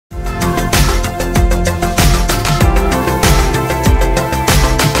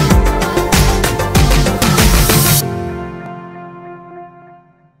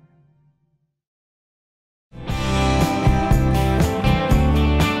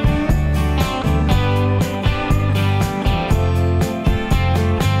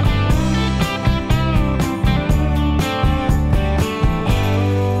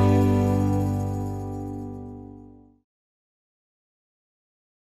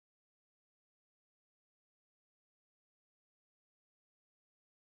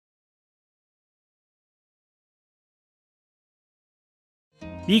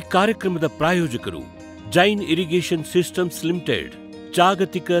ಈ ಕಾರ್ಯಕ್ರಮದ ಪ್ರಾಯೋಜಕರು ಜೈನ್ ಇರಿಗೇಷನ್ ಸಿಸ್ಟಮ್ಸ್ ಲಿಮಿಟೆಡ್,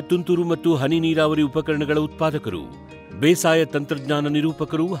 ಜಾಗತಿಕ ತುಂತುರು ಮತ್ತು ಹನಿ ನೀರಾವರಿ ಉಪಕರಣಗಳ ಉತ್ಪಾದಕರು, ಬೇಸಾಯ ತಂತ್ರಜ್ಞಾನ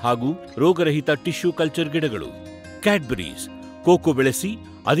ನಿರೂಪಕರು ಹಾಗೂ ರೋಗರಹಿತ ಟಿಶ್ಯೂ ಕಲ್ಚರ್ ಗಿಡಗಳು, ಕ್ಯಾಡ್ಬರೀಸ್, ಕೋಕೋ ಬೆಳೆಸಿ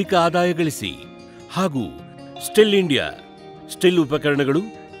ಅಧಿಕ ಆದಾಯ ಗಳಿಸಿ, ಹಾಗೂ ಸ್ಟಿಲ್ ಇಂಡಿಯಾ, ಸ್ಟಿಲ್ ಉಪಕರಣಗಳು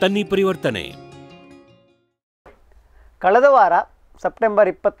ತನ್ನಿ ಪರಿವರ್ತನೆ. ಕಳೆದ ವಾರ ಸೆಪ್ಟೆಂಬರ್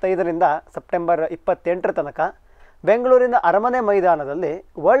 25ರಿಂದ ಸೆಪ್ಟೆಂಬರ್ 28 ತನಕ ಬೆಂಗಳೂರಿನ ಅರಮನೆ ಮೈದಾನದಲ್ಲಿ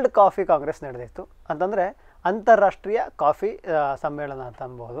ವರ್ಲ್ಡ್ ಕಾಫಿ ಕಾಂಗ್ರೆಸ್ ನಡೆದಿತ್ತು. ಅಂತಂದರೆ ಅಂತಾರಾಷ್ಟ್ರೀಯ ಕಾಫಿ ಸಮ್ಮೇಳನ ಅಂತ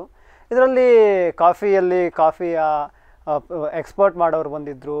ಅನ್ಬೋದು. ಇದರಲ್ಲಿ ಕಾಫಿಯ ಎಕ್ಸ್ಪೋರ್ಟ್ ಮಾಡೋರು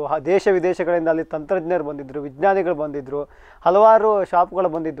ಬಂದಿದ್ದರು, ದೇಶ ವಿದೇಶಗಳಿಂದ ಅಲ್ಲಿ ತಂತ್ರಜ್ಞರು ಬಂದಿದ್ದರು, ವಿಜ್ಞಾನಿಗಳು ಬಂದಿದ್ದರು, ಹಲವಾರು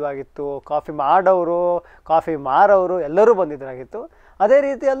ಶಾಪ್ಗಳು ಬಂದಿದ್ದಾಗಿತ್ತು, ಕಾಫಿ ಮಾಡೋರು, ಕಾಫಿ ಮಾರೋರು ಎಲ್ಲರೂ ಬಂದಿದ್ದರಾಗಿತ್ತು. ಅದೇ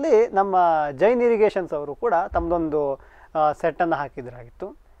ರೀತಿಯಲ್ಲಿ ನಮ್ಮ ಜೈನ್ ಇರಿಗೇಷನ್ಸ್ ಅವರು ಕೂಡ ತಮ್ಮದೊಂದು ಸೆಟ್ಟನ್ನು ಹಾಕಿದ್ರಾಗಿತ್ತು.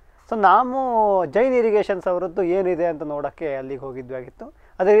 ಸೊ ನಾವು ಜೈನ್ ಇರಿಗೇಷನ್ಸ್ ಅವರದ್ದು ಏನಿದೆ ಅಂತ ನೋಡೋಕ್ಕೆ ಅಲ್ಲಿಗೆ ಹೋಗಿದ್ವಾಗಿತ್ತು.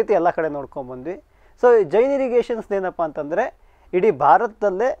 ಅದೇ ರೀತಿ ಎಲ್ಲ ಕಡೆ ನೋಡ್ಕೊಂಡ್ಬಂದ್ವಿ. ಸೊ ಜೈನ್ ಇರಿಗೇಷನ್ಸ್ ಏನಪ್ಪ ಅಂತಂದರೆ ಇಡೀ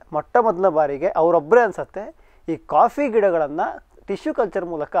ಭಾರತದಲ್ಲೇ ಮೊಟ್ಟ ಮೊದಲ ಬಾರಿಗೆ ಅವರೊಬ್ಬರೇ ಅನಿಸುತ್ತೆ ಈ ಕಾಫಿ ಗಿಡಗಳನ್ನು ಟಿಶ್ಯೂ ಕಲ್ಚರ್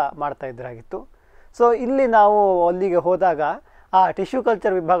ಮೂಲಕ ಮಾಡ್ತಾಯಿದ್ರಾಗಿತ್ತು. ಸೊ ಇಲ್ಲಿ ನಾವು ಅಲ್ಲಿಗೆ ಹೋದಾಗ ಆ ಟಿಶ್ಯೂ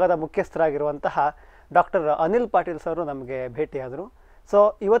ಕಲ್ಚರ್ ವಿಭಾಗದ ಮುಖ್ಯಸ್ಥರಾಗಿರುವಂತಹ ಡಾಕ್ಟರ್ ಅನಿಲ್ ಪಾಟೀಲ್ ಸರು ನಮಗೆ ಭೇಟಿಯಾದರು. ಸೊ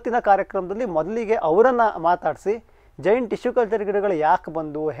ಇವತ್ತಿನ ಕಾರ್ಯಕ್ರಮದಲ್ಲಿ ಮೊದಲಿಗೆ ಅವರನ್ನು ಮಾತಾಡಿಸಿ ಜೈನ್ ಟಿಶ್ಯೂ ಕಲ್ಚರ್ ಗಿಡಗಳು ಯಾಕೆ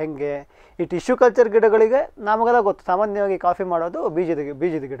ಬಂದು, ಹೇಗೆ ಈ ಟಿಶ್ಯೂ ಕಲ್ಚರ್ ಗಿಡಗಳಿಗೆ ನಮಗೆಲ್ಲ ಗೊತ್ತು, ಸಾಮಾನ್ಯವಾಗಿ ಕಾಫಿ ಮಾಡೋದು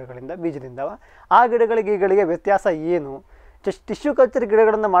ಬೀಜದಿಂದ ಆ ಗಿಡಗಳಿಗೆ ವ್ಯತ್ಯಾಸ ಏನು, ಟಿಶ್ಯೂ ಕಲ್ಚರ್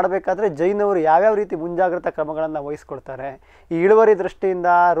ಗಿಡಗಳನ್ನು ಮಾಡಬೇಕಾದ್ರೆ ಜೈನವರು ಯಾವ್ಯಾವ ರೀತಿ ಮುಂಜಾಗ್ರತಾ ಕ್ರಮಗಳನ್ನು ವಹಿಸ್ಕೊಳ್ತಾರೆ, ಈ ಇಳುವರಿ ದೃಷ್ಟಿಯಿಂದ,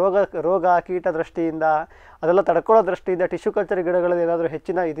 ರೋಗ ಕೀಟ ದೃಷ್ಟಿಯಿಂದ, ಅದೆಲ್ಲ ತಡ್ಕೊಳ್ಳೋ ದೃಷ್ಟಿಯಿಂದ ಟಿಶ್ಯೂ ಕಲ್ಚರ್ ಗಿಡಗಳಲ್ಲಿ ಏನಾದರೂ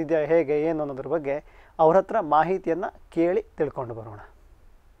ಹೆಚ್ಚಿನ ಇದಿದೆಯಾ, ಹೇಗೆ ಏನು ಅನ್ನೋದ್ರ ಬಗ್ಗೆ ಅವ್ರ ಹತ್ರ ಮಾಹಿತಿಯನ್ನು ಕೇಳಿ ತಿಳ್ಕೊಂಡು ಬರೋಣ.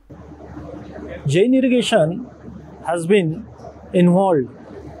 Jain irrigation has been involved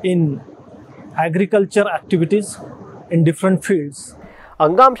in agriculture activities in different fields.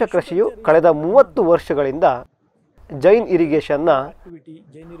 ಅಂಗಾಂಶ ಕೃಷಿಯು ಕಳೆದ 30 ವರ್ಷಗಳಿಂದ ಜೈನ್ ಇರಿಗೇಷನ್ನ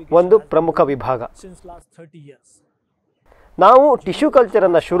ಒಂದು ಪ್ರಮುಖ ವಿಭಾಗ. ನಾವು ಟಿಶ್ಯೂ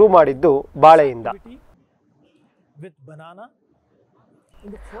ಕಲ್ಚರನ್ನು ಶುರು ಮಾಡಿದ್ದು ಬಾಳೆಯಿಂದ.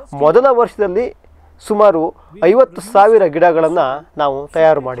 ಮೊದಲ ವರ್ಷದಲ್ಲಿ ಸುಮಾರು 50,000 ಗಿಡಗಳನ್ನು ನಾವು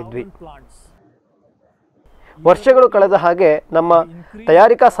ತಯಾರು ಮಾಡಿದ್ವಿ. ವರ್ಷಗಳು ಕಳೆದ ಹಾಗೆ ನಮ್ಮ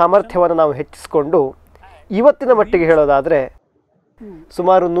ತಯಾರಿಕಾ ಸಾಮರ್ಥ್ಯವನ್ನು ನಾವು ಹೆಚ್ಚಿಸಿಕೊಂಡು ಇವತ್ತಿನ ಮಟ್ಟಿಗೆ ಹೇಳೋದಾದರೆ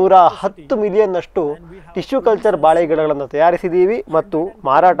ಸುಮಾರು 110 ಮಿಲಿಯನ್ನಷ್ಟು ಟಿಶ್ಯೂ ಕಲ್ಚರ್ ಬಾಳೆ ಗಿಡಗಳನ್ನು ತಯಾರಿಸಿದ್ದೀವಿ ಮತ್ತು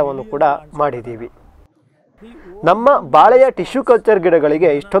ಮಾರಾಟವನ್ನು ಕೂಡ ಮಾಡಿದ್ದೀವಿ. ನಮ್ಮ ಬಾಳೆಯ ಟಿಶ್ಯೂ ಕಲ್ಚರ್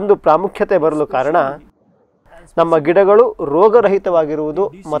ಗಿಡಗಳಿಗೆ ಇಷ್ಟೊಂದು ಪ್ರಾಮುಖ್ಯತೆ ಬರಲು ಕಾರಣ ನಮ್ಮ ಗಿಡಗಳು ರೋಗರಹಿತವಾಗಿರುವುದು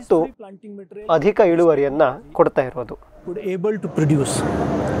ಮತ್ತು ಅಧಿಕ ಇಳುವರಿಯನ್ನು ಕೊಡ್ತಾ ಇರೋದು.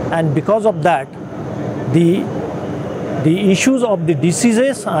 The issues of the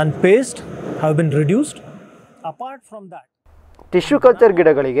diseases and pest have been reduced. Apart from that, tissue culture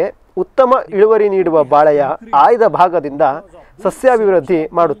ಗಿಡಗಳಿಗೆ ಉತ್ತಮ ಇಳುವರಿ ನೀಡುವ ಬಾಳೆಯ ಆಯ್ದ ಭಾಗದಿಂದ ಸಸ್ಯಾಭಿವೃದ್ಧಿ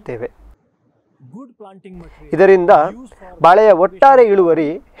ಮಾಡುತ್ತೇವೆ. ಇದರಿಂದ ಬಾಳೆಯ ಒಟ್ಟಾರೆ ಇಳುವರಿ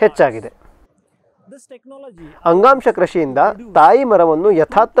ಹೆಚ್ಚಾಗಿದೆ. ಅಂಗಾಂಶ ಕೃಷಿಯಿಂದ ತಾಯಿ ಮರವನ್ನು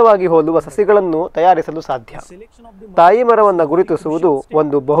ಯಥಾರ್ಥವಾಗಿ ಹೋಲುವ ಸಸಿಗಳನ್ನು ತಯಾರಿಸಲು ಸಾಧ್ಯ. ತಾಯಿ ಮರವನ್ನು ಗುರುತಿಸುವುದು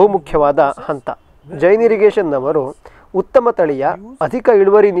ಒಂದು ಬಹುಮುಖ್ಯವಾದ ಹಂತ. ಜೈನ್ ಇರಿಗೇಷನ್ನವರು ಉತ್ತಮ ತಳಿಯ ಅಧಿಕ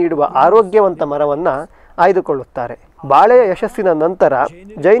ಇಳುವರಿ ನೀಡುವ ಆರೋಗ್ಯವಂತ ಮರವನ್ನು ಆಯ್ದುಕೊಳ್ಳುತ್ತಾರೆ. ಬಾಳೆಯ ಯಶಸ್ಸಿನ ನಂತರ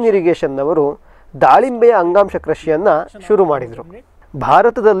ಜೈನ್ ಇರಿಗೇಷನ್ನವರು ದಾಳಿಂಬೆಯ ಅಂಗಾಂಶ ಕೃಷಿಯನ್ನು ಶುರು ಮಾಡಿದರು.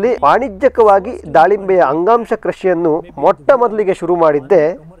 ಭಾರತದಲ್ಲಿ ವಾಣಿಜ್ಯಿಕವಾಗಿ ದಾಳಿಂಬೆಯ ಅಂಗಾಂಶ ಕೃಷಿಯನ್ನು ಮೊಟ್ಟ ಮೊದಲಿಗೆ ಶುರು ಮಾಡಿದ್ದೇ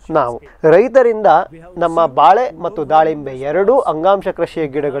ನಾವು. ರೈತರಿಂದ ನಮ್ಮ ಬಾಳೆ ಮತ್ತು ದಾಳಿಂಬೆ ಎರಡೂ ಅಂಗಾಂಶ ಕೃಷಿಯ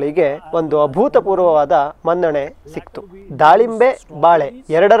ಗಿಡಗಳಿಗೆ ಒಂದು ಅಭೂತಪೂರ್ವವಾದ ಮನ್ನಣೆ ಸಿಕ್ತು. ದಾಳಿಂಬೆ, ಬಾಳೆ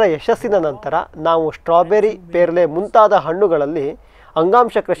ಎರಡರ ಯಶಸ್ಸಿನ ನಂತರ ನಾವು ಸ್ಟ್ರಾಬೆರಿ, ಪೇರ್ಲೆ ಮುಂತಾದ ಹಣ್ಣುಗಳಲ್ಲಿ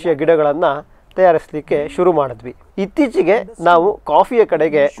ಅಂಗಾಂಶ ಕೃಷಿಯ ಗಿಡಗಳನ್ನು ತಯಾರಿಸಲಿಕ್ಕೆ ಶುರು ಮಾಡಿದ್ವಿ. ಇತ್ತೀಚೆಗೆ ನಾವು ಕಾಫಿಯ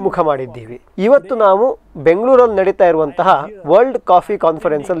ಕಡೆಗೆ ಮುಖ ಮಾಡಿದ್ದೀವಿ. ಇವತ್ತು ನಾವು ಬೆಂಗಳೂರಲ್ಲಿ ನಡೀತಾ ಇರುವಂತಹ ವರ್ಲ್ಡ್ ಕಾಫಿ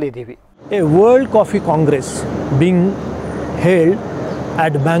ಕಾನ್ಫರೆನ್ಸ್ ಅಲ್ಲಿ ಇದ್ದೀವಿ. A world coffee Congress being held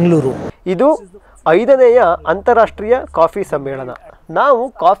at Bengaluru. ಇದು 5ನೇಯ ಅಂತಾರಾಷ್ಟ್ರೀಯ ಕಾಫಿ ಸಮ್ಮೇಳನ. ನಾವು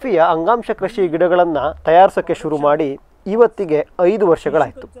ಕಾಫಿಯ ಅಂಗಾಂಶ ಕೃಷಿ ಗಿಡಗಳನ್ನು ತಯಾರಿಸೋಕ್ಕೆ ಶುರು ಮಾಡಿ ಇವತ್ತಿಗೆ 5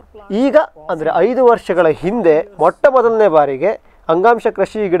 ವರ್ಷಗಳಾಯಿತು. ಈಗ ಅಂದರೆ 5 ವರ್ಷಗಳ ಹಿಂದೆ ಮೊಟ್ಟ ಮೊದಲನೇ ಬಾರಿಗೆ ಅಂಗಾಂಶ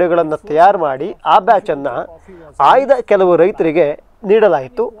ಕೃಷಿ ಗಿಡಗಳನ್ನು ತಯಾರು ಮಾಡಿ ಆ ಬ್ಯಾಚನ್ನು ಆಯ್ದ ಕೆಲವು ರೈತರಿಗೆ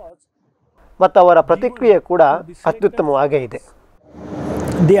ನೀಡಲಾಯಿತು ಮತ್ತು ಅವರ ಪ್ರತಿಕ್ರಿಯೆ ಕೂಡ ಅತ್ಯುತ್ತಮವಾಗೇ ಇದೆ.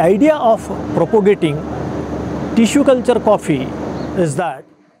 The idea of ಪ್ರೊಪೋಗೇಟಿಂಗ್ tissue culture coffee is that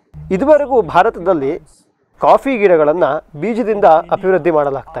ಇದುವರೆಗೂ ಭಾರತದಲ್ಲಿ ಕಾಫಿ ಗಿಡಗಳನ್ನು ಬೀಜದಿಂದ ಅಭಿವೃದ್ಧಿ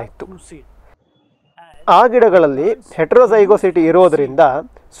ಮಾಡಲಾಗ್ತಾ ಇತ್ತು. ಆ ಗಿಡಗಳಲ್ಲಿ ಹೆಟರೋಜೈಗೋಸಿಟಿ ಇರೋದರಿಂದ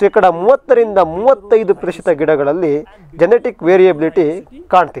 30-35% ಗಿಡಗಳಲ್ಲಿ genetic variability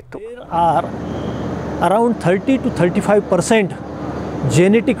ಕಾಣ್ತಿತ್ತು. Around 30 to 35%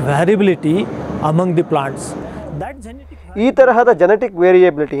 genetic variability among the plants. That genetic ಈ ತರಹದ ಜೆನೆಟಿಕ್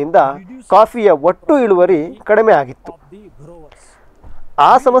ವೇರಿಯಬಿಲಿಟಿಯಿಂದ ಕಾಫಿಯ ಒಟ್ಟು ಇಳುವರಿ ಕಡಿಮೆ ಆಗಿತ್ತು.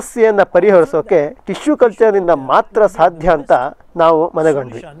 ಆ ಸಮಸ್ಯೆಯನ್ನು ಪರಿಹರಿಸೋಕೆ ಟಿಶ್ಯೂ ಕಲ್ಚರ್ನಿಂದ ಮಾತ್ರ ಸಾಧ್ಯ ಅಂತ ನಾವು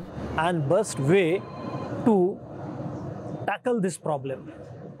ಮನಗಂಡ್ವಿ. and best way to tackle this problem.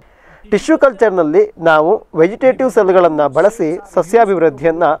 Tissue ಕಲ್ಚರ್ನಲ್ಲಿ ನಾವು ವೆಜಿಟೇಟಿವ್ ಸೆಲ್ಗಳನ್ನು ಬಳಸಿ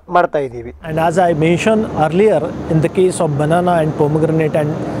ಸಸ್ಯಾಭಿವೃದ್ಧಿಯನ್ನು ಮಾಡ್ತಾ ಇದ್ದೀವಿ. And as I mentioned earlier, in the case of banana and pomegranate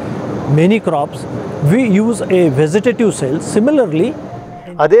and many crops, we use a vegetative cell. Similarly,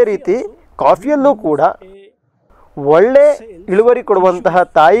 ಅದೇ ರೀತಿ ಕಾಫಿಯಲ್ಲೂ ಕೂಡ ಒಳ್ಳೆ ಇಳುವರಿ ಕೊಡುವಂತಹ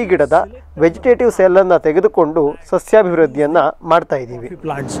ತಾಯಿ ಗಿಡದ ವೆಜಿಟೇಟಿವ್ ಸೆಲ್ಲನ್ನು ತೆಗೆದುಕೊಂಡು ಸಸ್ಯಾಭಿವೃದ್ಧಿಯನ್ನು ಮಾಡ್ತಾ ಇದ್ದೀವಿ.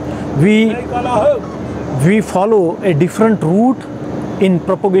 plants, we follow a different route in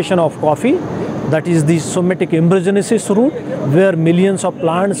propagation of coffee, that is the somatic embryogenesis route, where millions of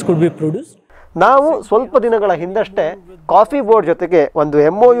plants could be produced. ನಾವು ಸ್ವಲ್ಪ ದಿನಗಳ ಹಿಂದಷ್ಟೇ ಕಾಫಿ ಬೋರ್ಡ್ ಜೊತೆಗೆ ಒಂದು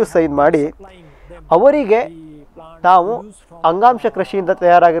MOU ಸೈನ್ ಮಾಡಿ ಅವರಿಗೆ ನಾವು ಅಂಗಾಂಶ ಕೃಷಿಯಿಂದ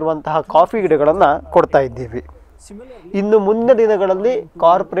ತಯಾರಾಗಿರುವಂತಹ ಕಾಫಿ ಗಿಡಗಳನ್ನು ಕೊಡ್ತಾ ಇದ್ದೀವಿ. ಇನ್ನು ಮುಂದಿನ ದಿನಗಳಲ್ಲಿ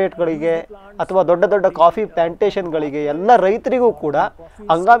ಕಾರ್ಪೊರೇಟ್ಗಳಿಗೆ ಅಥವಾ ದೊಡ್ಡ ದೊಡ್ಡ ಕಾಫಿ ಪ್ಲಾಂಟೇಶನ್ಗಳಿಗೆ ಎಲ್ಲ ರೈತರಿಗೂ ಕೂಡ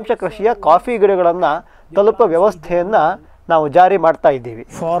ಅಂಗಾಂಶ ಕೃಷಿಯ ಕಾಫಿ ಗಿಡಗಳನ್ನು ತಲುಪುವ ವ್ಯವಸ್ಥೆಯನ್ನು ನಾವು ಜಾರಿ ಮಾಡ್ತಾ ಇದ್ದೀವಿ.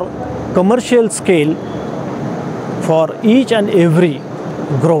 For commercial scale for each and every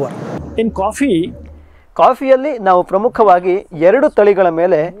grower. ಇನ್ ಕಾಫಿಯಲ್ಲಿ ನಾವು ಪ್ರಮುಖವಾಗಿ 2 ತಳಿಗಳ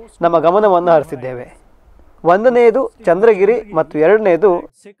ಮೇಲೆ ನಮ್ಮ ಗಮನವನ್ನು ಹರಿಸಿದ್ದೇವೆ. ಒಂದನೆಯದು ಚಂದ್ರಗಿರಿ ಮತ್ತು ಎರಡನೆಯದು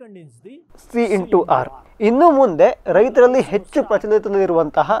C/R. ಇನ್ನು ಮುಂದೆ ರೈತರಲ್ಲಿ ಹೆಚ್ಚು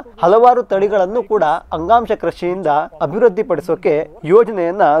ಪ್ರಚಲಿತದಲ್ಲಿರುವಂತಹ ಹಲವಾರು ತಳಿಗಳನ್ನು ಕೂಡ ಅಂಗಾಂಶ ಕೃಷಿಯಿಂದ ಅಭಿವೃದ್ಧಿಪಡಿಸೋಕೆ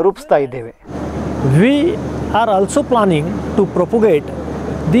ಯೋಜನೆಯನ್ನು ರೂಪಿಸ್ತಾ ಇದ್ದೇವೆ. We are also planning to propagate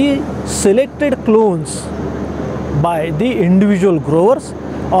the selected clones by the individual growers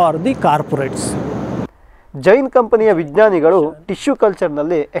or the corporates. Jain ಕಂಪನಿಯ ವಿಜ್ಞಾನಿಗಳು ಟಿಶ್ಯೂ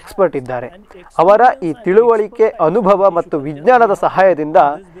ಕಲ್ಚರ್ನಲ್ಲಿ ಎಕ್ಸ್ಪರ್ಟ್ ಇದ್ದಾರೆ. ಅವರ ಈ ತಿಳುವಳಿಕೆ, ಅನುಭವ ಮತ್ತು ವಿಜ್ಞಾನದ ಸಹಾಯದಿಂದ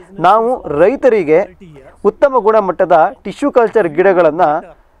ನಾವು ರೈತರಿಗೆ ಉತ್ತಮ ಗುಣಮಟ್ಟದ ಟಿಶ್ಯೂ ಕಲ್ಚರ್ ಗಿಡಗಳನ್ನು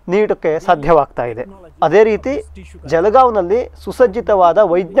ನೀಡೋಕ್ಕೆ ಸಾಧ್ಯವಾಗ್ತಾ ಇದೆ. ಅದೇ ರೀತಿ ಜಲಗಾವ್ನಲ್ಲಿ ಸುಸಜ್ಜಿತವಾದ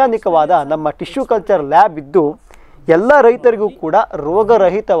ವೈಜ್ಞಾನಿಕವಾದ ನಮ್ಮ ಟಿಶ್ಯೂ ಕಲ್ಚರ್ ಲ್ಯಾಬ್ ಇದ್ದು ಎಲ್ಲ ರೈತರಿಗೂ ಕೂಡ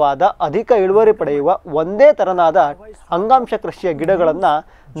ರೋಗರಹಿತವಾದ ಅಧಿಕ ಇಳುವರಿ ಪಡೆಯುವ ಒಂದೇ ತೆರನಾದ ಅಂಗಾಂಶ ಕೃಷಿಯ ಗಿಡಗಳನ್ನು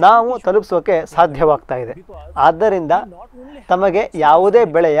ನಾವು ತಲುಪಿಸೋಕೆ ಸಾಧ್ಯವಾಗ್ತಾ ಇದೆ. ಆದ್ದರಿಂದ ತಮಗೆ ಯಾವುದೇ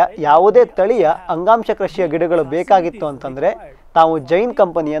ಬೆಳೆಯ ಯಾವುದೇ ತಳಿಯ ಅಂಗಾಂಶ ಕೃಷಿಯ ಗಿಡಗಳು ಬೇಕಾಗಿತ್ತು ಅಂತಂದರೆ ತಾವು ಜೈನ್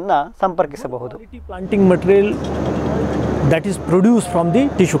ಕಂಪನಿಯನ್ನು ಸಂಪರ್ಕಿಸಬಹುದು. Planting material that is produced from the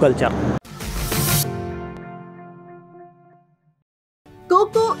tissue culture.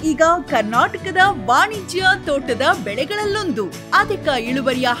 Cocoa ಈಗ ಕರ್ನಾಟಕದ ವಾಣಿಜ್ಯ ತೋಟದ ಬೆಳೆಗಳಲ್ಲೊಂದು. ಅಧಿಕ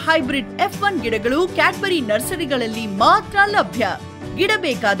ಇಳುವರಿಯ ಹೈಬ್ರಿಡ್ F1 ಗಿಡಗಳು ಕ್ಯಾಡ್ಬರಿ ನರ್ಸರಿಗಳಲ್ಲಿ ಮಾತ್ರ ಲಭ್ಯ. ಗಿಡ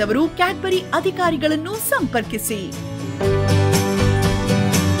ಬೇಕಾದವರು ಕ್ಯಾಡ್ಬರಿ ಅಧಿಕಾರಿಗಳನ್ನು ಸಂಪರ್ಕಿಸಿ.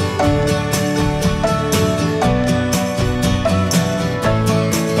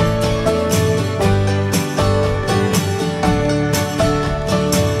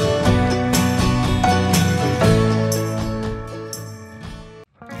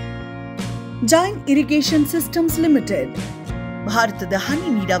 ಜೈನ್ ಇರಿಗೇಷನ್ ಸಿಸ್ಟಮ್ಸ್ ಲಿಮಿಟೆಡ್ ಭಾರತದ ಹನಿ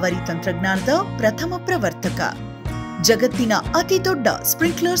ನೀರಾವರಿ ತಂತ್ರಜ್ಞಾನದ ಪ್ರಥಮ ಪ್ರವರ್ತಕ. ಜಗತ್ತಿನ ಅತಿ ದೊಡ್ಡ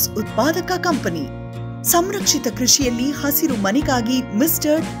ಸ್ಪ್ರಿಂಕ್ಲರ್ಸ್ ಉತ್ಪಾದಕ ಕಂಪನಿ. ಸಂರಕ್ಷಿತ ಕೃಷಿಯಲ್ಲಿ ಹಸಿರು ಮನೆಗಾಗಿ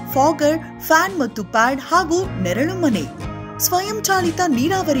ಮಿಸ್ಟರ್, ಫಾಗರ್, ಫ್ಯಾನ್ ಮತ್ತು ಪ್ಯಾಡ್ ಹಾಗೂ ನೆರಳು ಮನೆ. ಸ್ವಯಂ ಚಾಲಿತ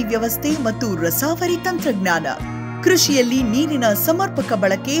ನೀರಾವರಿ ವ್ಯವಸ್ಥೆ ಮತ್ತು ರಸಾವರಿ ತಂತ್ರಜ್ಞಾನ. ಕೃಷಿಯಲ್ಲಿ ನೀರಿನ ಸಮರ್ಪಕ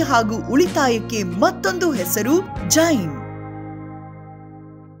ಬಳಕೆ ಹಾಗೂ ಉಳಿತಾಯಕ್ಕೆ ಮತ್ತೊಂದು ಹೆಸರು ಜೈನ್.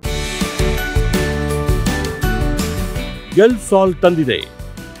 ಎಲ್ಸಾಲ್ ತಂದಿದೆ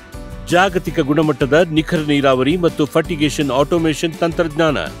ಜಾಗತಿಕ ಗುಣಮಟ್ಟದ ನಿಖರ ನೀರಾವರಿ ಮತ್ತು ಫರ್ಟಿಗೇಷನ್ ಆಟೋಮೇಷನ್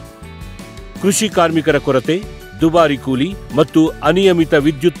ತಂತ್ರಜ್ಞಾನ. ಕೃಷಿ ಕಾರ್ಮಿಕರ ಕೊರತೆ, ದುಬಾರಿ ಕೂಲಿ ಮತ್ತು ಅನಿಯಮಿತ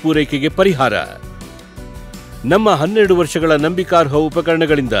ವಿದ್ಯುತ್ ಪೂರೈಕೆಗೆ ಪರಿಹಾರ. ನಮ್ಮ 12 ವರ್ಷಗಳ ನಂಬಿಕಾರ್ಹ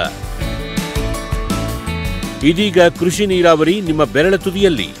ಉಪಕರಣಗಳಿಂದ ಇದೀಗ ಕೃಷಿ ನೀರಾವರಿ ನಿಮ್ಮ ಬೆರಳ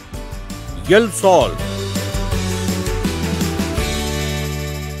ತುದಿಯಲ್ಲಿ. ಎಲ್ಸಾಲ್.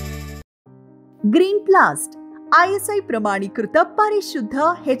 ಗ್ರೀನ್ ಪ್ಲಾಸ್ಟ್ ISI ಪ್ರಮಾಣೀಕೃತ ಪರಿಶುದ್ಧ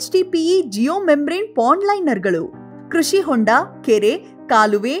HDPE ಜಿಯೋ ಮೆಂಬ್ರೇನ್ ಪಾಂಡ್ ಲೈನರ್ಗಳು. ಕೃಷಿ ಹೊಂಡ, ಕೆರೆ,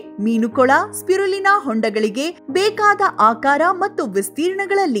 ಕಾಲುವೆ, ಮೀನುಕೊಳ, ಸ್ಪಿರುಲಿನಾ ಹೊಂಡಗಳಿಗೆ ಬೇಕಾದ ಆಕಾರ ಮತ್ತು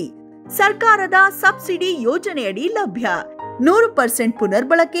ವಿಸ್ತೀರ್ಣಗಳಲ್ಲಿ ಸರ್ಕಾರದ ಸಬ್ಸಿಡಿ ಯೋಜನೆಯಡಿ ಲಭ್ಯ. 100%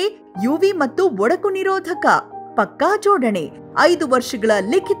 ಪುನರ್ಬಳಕೆ, UV ಮತ್ತು ಒಡಕು ನಿರೋಧಕ, ಪಕ್ಕಾ ಜೋಡಣೆ, 5 ವರ್ಷಗಳ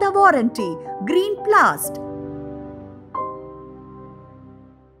ಲಿಖಿತ ವಾರಂಟಿ. ಗ್ರೀನ್ ಪ್ಲಾಸ್ಟ್.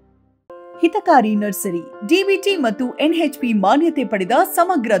 ಹಿತಕಾರಿ ನರ್ಸರಿ DBT ಮತ್ತು NHP ಮಾನ್ಯತೆ ಪಡೆದ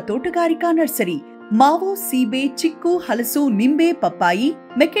ಸಮಗ್ರ ತೋಟಗಾರಿಕಾ ನರ್ಸರಿ. ಮಾವು, ಸೀಬೆ, ಚಿಕ್ಕು, ಹಲಸು, ನಿಂಬೆ, ಪಪ್ಪಾಯಿ,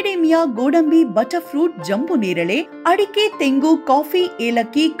 ಮೆಕೆಡೇಮಿಯಾ, ಗೋಡಂಬಿ, ಬಟರ್ ಫ್ರೂಟ್, ಜಂಬು ನೇರಳೆ, ಅಡಿಕೆ, ತೆಂಗು, ಕಾಫಿ,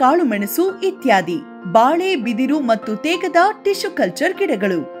 ಏಲಕ್ಕಿ, ಕಾಳುಮೆಣಸು ಇತ್ಯಾದಿ. ಬಾಳೆ, ಬಿದಿರು ಮತ್ತು ತೇಗದ ಟಿಶ್ಯೂ ಕಲ್ಚರ್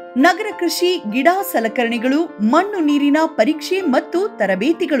ಗಿಡಗಳು. ನಗರ ಕೃಷಿ, ಗಿಡ ಸಲಕರಣೆಗಳು, ಮಣ್ಣು ನೀರಿನ ಪರೀಕ್ಷೆ ಮತ್ತು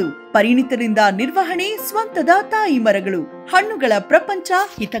ತರಬೇತಿಗಳು, ಪರಿಣಿತರಿಂದ ನಿರ್ವಹಣೆ, ಸ್ವಂತದ ತಾಯಿ ಮರಗಳು, ಹಣ್ಣುಗಳ ಪ್ರಪಂಚ,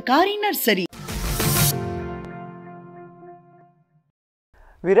 ಹಿತಕಾರಿ ನರ್ಸರಿ.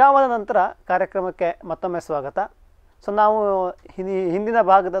 ವಿರಾಮದ ನಂತರ ಕಾರ್ಯಕ್ರಮಕ್ಕೆ ಮತ್ತೊಮ್ಮೆ ಸ್ವಾಗತ. ಸೊ ನಾವು ಹಿಂದಿನ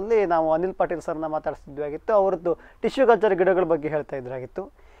ಭಾಗದಲ್ಲಿ ನಾವು ಅನಿಲ್ ಪಾಟೀಲ್ ಸರ್ನ ಮಾತಾಡ್ತಿದ್ವಾಗಿತ್ತು. ಅವರದ್ದು ಟಿಶ್ಯೂ ಕಲ್ಚರ್ ಗಿಡಗಳ ಬಗ್ಗೆ ಹೇಳ್ತಾ ಇದ್ರಾಗಿತ್ತು.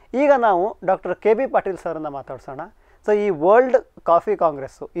 ಈಗ ನಾವು ಡಾಕ್ಟರ್ ಕೆ ಬಿ ಪಾಟೀಲ್ ಸರ್ನ ಮಾತಾಡ್ಸೋಣ. ಸೊ ಈ ವರ್ಲ್ಡ್ ಕಾಫಿ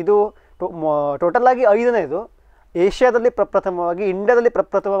ಕಾಂಗ್ರೆಸ್ಸು ಇದು ಟೋಟಲಾಗಿ 5ನೇದು. ಏಷ್ಯಾದಲ್ಲಿ ಪ್ರಪ್ರಥಮವಾಗಿ, ಇಂಡಿಯಾದಲ್ಲಿ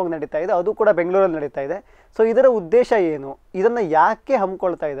ಪ್ರಪ್ರಥಮವಾಗಿ ನಡೀತಾ ಇದೆ. ಅದು ಕೂಡ ಬೆಂಗಳೂರಲ್ಲಿ ನಡೀತಾ ಇದೆ. ಸೊ ಇದರ ಉದ್ದೇಶ ಏನು, ಇದನ್ನು ಯಾಕೆ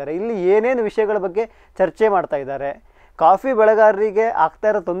ಹಮ್ಮಿಕೊಳ್ತಾ ಇದ್ದಾರೆ, ಇಲ್ಲಿ ಏನೇನು ವಿಷಯಗಳ ಬಗ್ಗೆ ಚರ್ಚೆ ಮಾಡ್ತಾ ಇದ್ದಾರೆ, ಕಾಫಿ ಬೆಳೆಗಾರರಿಗೆ ಆಗ್ತಾ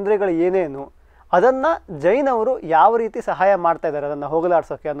ಇರೋ ತೊಂದರೆಗಳು ಏನೇನು, ಅದನ್ನು ಜೈನ್ ಅವರು ಯಾವ ರೀತಿ ಸಹಾಯ ಮಾಡ್ತಾ ಇದ್ದಾರೆ ಅದನ್ನು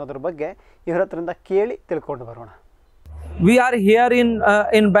ಹೋಗಲಾಡಿಸೋಕೆ ಅನ್ನೋದ್ರ ಬಗ್ಗೆ ಇವರ ಹತ್ರದಿಂದ ಕೇಳಿ ತಿಳ್ಕೊಂಡು ಬರೋಣ. We are here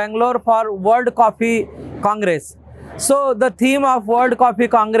in Bangalore for World Coffee Congress. So the theme of World Coffee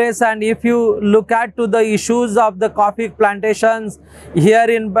Congress, and if you look at to the issues of the coffee plantations here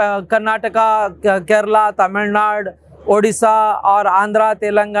in Karnataka, Kerala, Tamil Nadu, Odisha or Andhra,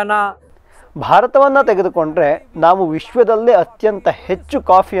 Telangana. ಭಾರತವನ್ನು ತೆಗೆದುಕೊಂಡ್ರೆ ನಾವು ವಿಶ್ವದಲ್ಲೇ ಅತ್ಯಂತ ಹೆಚ್ಚು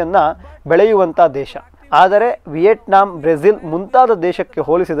ಕಾಫಿಯನ್ನು ಬೆಳೆಯುವಂಥ ದೇಶ. ಆದರೆ ವಿಯೆಟ್ನಾಂ, ಬ್ರೆಜಿಲ್ ಮುಂತಾದ ದೇಶಕ್ಕೆ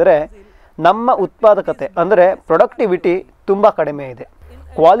ಹೋಲಿಸಿದರೆ ನಮ್ಮ ಉತ್ಪಾದಕತೆ ಅಂದರೆ ಪ್ರೊಡಕ್ಟಿವಿಟಿ ತುಂಬ ಕಡಿಮೆ ಇದೆ.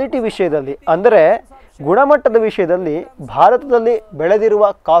 ಕ್ವಾಲಿಟಿ ವಿಷಯದಲ್ಲಿ ಅಂದರೆ ಗುಣಮಟ್ಟದ ವಿಷಯದಲ್ಲಿ ಭಾರತದಲ್ಲಿ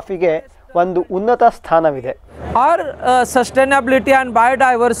ಬೆಳೆದಿರುವ ಕಾಫಿಗೆ ಒಂದು ಉನ್ನತ ಸ್ಥಾನವಿದೆ. Our sustainability and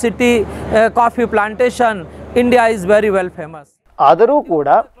biodiversity coffee plantation, India is very well famous. ಆದರೂ ಕೂಡ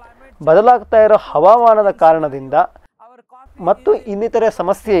ಬದಲಾಗ್ತಾ ಇರೋ ಹವಾಮಾನದ ಕಾರಣದಿಂದ ಮತ್ತು ಇನ್ನಿತರೆ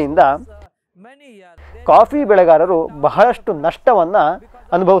ಸಮಸ್ಯೆಯಿಂದ ಕಾಫಿ ಬೆಳೆಗಾರರು ಬಹಳಷ್ಟು ನಷ್ಟವನ್ನು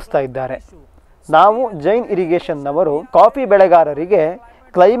ಅನುಭವಿಸ್ತಾ ಇದ್ದಾರೆ. ನಾವು ಜೈನ್ ಇರಿಗೇಷನ್ನವರು ಕಾಫಿ ಬೆಳೆಗಾರರಿಗೆ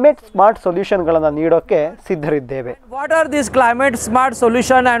climate smart ಸೊಲ್ಯೂಷನ್ಗಳನ್ನು ನೀಡೋಕ್ಕೆ ಸಿದ್ಧರಿದ್ದೇವೆ. What are these climate smart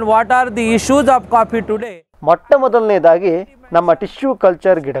solution and what are the issues of coffee today? ಮೊಟ್ಟ ಮೊದಲನೇದಾಗಿ ನಮ್ಮ ಟಿಶ್ಯೂ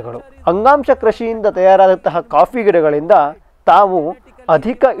ಕಲ್ಚರ್ ಗಿಡಗಳು. ಅಂಗಾಂಶ ಕೃಷಿಯಿಂದ ತಯಾರಾದಂತಹ ಕಾಫಿ ಗಿಡಗಳಿಂದ ತಾವು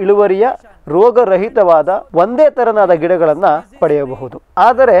ಅಧಿಕ ಇಳುವರಿಯ ರೋಗರಹಿತವಾದ ಒಂದೇ ತೆರನಾದ ಗಿಡಗಳನ್ನು ಪಡೆಯಬಹುದು.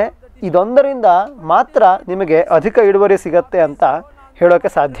 ಆದರೆ ಇದೊಂದರಿಂದ ಮಾತ್ರ ನಿಮಗೆ ಅಧಿಕ ಇಳುವರಿ ಸಿಗತ್ತೆ ಅಂತ ಹೇಳೋಕ್ಕೆ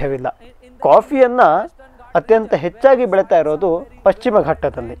ಸಾಧ್ಯವಿಲ್ಲ. ಕಾಫಿಯನ್ನು ಅತ್ಯಂತ ಹೆಚ್ಚಾಗಿ ಬೆಳೀತಾ ಇರೋದು ಪಶ್ಚಿಮ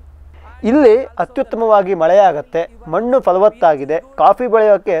ಘಟ್ಟದಲ್ಲಿ. ಇಲ್ಲಿ ಅತ್ಯುತ್ತಮವಾಗಿ ಮಳೆಯಾಗತ್ತೆ, ಮಣ್ಣು ಫಲವತ್ತಾಗಿದೆ, ಕಾಫಿ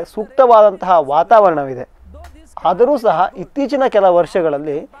ಬೆಳೆಯೋಕ್ಕೆ ಸೂಕ್ತವಾದಂತಹ ವಾತಾವರಣವಿದೆ. ಆದರೂ ಸಹ ಇತ್ತೀಚಿನ ಕೆಲ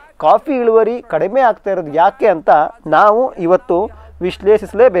ವರ್ಷಗಳಲ್ಲಿ ಕಾಫಿ ಇಳುವರಿ ಕಡಿಮೆ ಆಗ್ತಾ ಇರೋದು ಯಾಕೆ ಅಂತ ನಾವು ಇವತ್ತು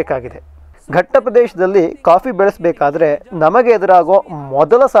ವಿಶ್ಲೇಷಿಸಲೇಬೇಕಾಗಿದೆ. ಘಟ್ಟ ಪ್ರದೇಶದಲ್ಲಿ ಕಾಫಿ ಬೆಳೆಸಬೇಕಾದ್ರೆ ನಮಗೆ ಎದುರಾಗೋ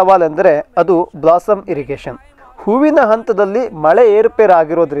ಮೊದಲ ಸವಾಲೆಂದರೆ ಅದು ಬ್ಲಾಸಮ್ ಇರಿಗೇಷನ್. ಹೂವಿನ ಹಂತದಲ್ಲಿ ಮಳೆ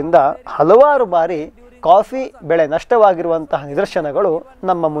ಏರುಪೇರಾಗಿರೋದ್ರಿಂದ ಹಲವಾರು ಬಾರಿ ಕಾಫಿ ಬೆಳೆ ನಷ್ಟವಾಗಿರುವಂತಹ ನಿದರ್ಶನಗಳು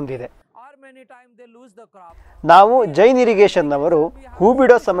ನಮ್ಮ ಮುಂದಿದೆ. ನಾವು ಜೈನ್ ಇರಿಗೇಷನ್ನವರು ಹೂ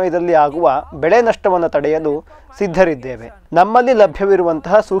ಬಿಡೋ ಸಮಯದಲ್ಲಿ ಆಗುವ ಬೆಳೆ ನಷ್ಟವನ್ನು ತಡೆಯಲು ಸಿದ್ಧರಿದ್ದೇವೆ. ನಮ್ಮಲ್ಲಿ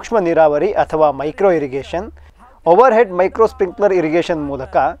ಲಭ್ಯವಿರುವಂತಹ ಸೂಕ್ಷ್ಮ ನೀರಾವರಿ ಅಥವಾ micro irrigation, over head micro sprinkler irrigation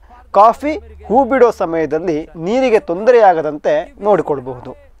ಮೂಲಕ ಕಾಫಿ ಹೂ ಬಿಡೋ ಸಮಯದಲ್ಲಿ ನೀರಿಗೆ ತೊಂದರೆಯಾಗದಂತೆ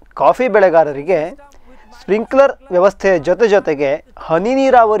ನೋಡಿಕೊಳ್ಳಬಹುದು. ಕಾಫಿ ಬೆಳೆಗಾರರಿಗೆ ಸ್ಪ್ರಿಂಕ್ಲರ್ ವ್ಯವಸ್ಥೆಯ ಜೊತೆಗೆ ಹನಿ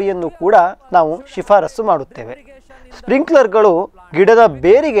ನೀರಾವರಿಯನ್ನು ಕೂಡ ನಾವು ಶಿಫಾರಸು ಮಾಡುತ್ತೇವೆ. ಸ್ಪ್ರಿಂಕ್ಲರ್ಗಳು ಗಿಡದ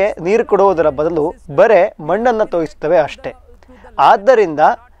ಬೇರಿಗೆ ನೀರು ಕೊಡುವುದರ ಬದಲು ಬರೇ ಮಣ್ಣನ್ನು ತೋಯಿಸುತ್ತವೆ ಅಷ್ಟೇ. ಆದ್ದರಿಂದ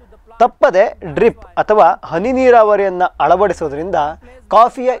ತಪ್ಪದೆ ಡ್ರಿಪ್ ಅಥವಾ ಹನಿ ನೀರಾವರಿಯನ್ನು ಅಳವಡಿಸುವುದರಿಂದ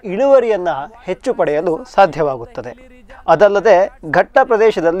ಕಾಫಿಯ ಇಳುವರಿಯನ್ನು ಹೆಚ್ಚು ಪಡೆಯಲು ಸಾಧ್ಯವಾಗುತ್ತದೆ. ಅದಲ್ಲದೆ ಘಟ್ಟ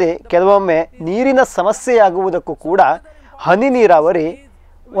ಪ್ರದೇಶದಲ್ಲಿ ಕೆಲವೊಮ್ಮೆ ನೀರಿನ ಸಮಸ್ಯೆಯಾಗುವುದಕ್ಕೂ ಕೂಡ ಹನಿ ನೀರಾವರಿ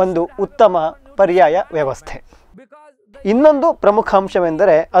ಒಂದು ಉತ್ತಮ ಪರ್ಯಾಯ ವ್ಯವಸ್ಥೆ. ಇನ್ನೊಂದು ಪ್ರಮುಖ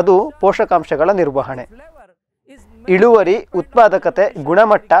ಅಂಶವೆಂದರೆ ಅದು ಪೋಷಕಾಂಶಗಳ ನಿರ್ವಹಣೆ. ಇಳುವರಿ, ಉತ್ಪಾದಕತೆ,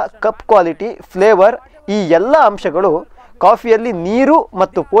 ಗುಣಮಟ್ಟ, ಕಪ್ ಕ್ವಾಲಿಟಿ, ಫ್ಲೇವರ್ ಈ ಎಲ್ಲ ಅಂಶಗಳು ಕಾಫಿಯಲ್ಲಿ ನೀರು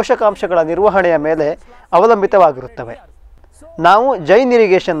ಮತ್ತು ಪೋಷಕಾಂಶಗಳ ನಿರ್ವಹಣೆಯ ಮೇಲೆ ಅವಲಂಬಿತವಾಗಿರುತ್ತವೆ. ನಾವು ಜೈನ್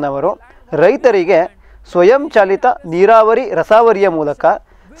ಇರಿಗೇಷನ್ನವರು ರೈತರಿಗೆ ಸ್ವಯಂಚಾಲಿತ ನೀರಾವರಿ ರಸಾವರಿಯ ಮೂಲಕ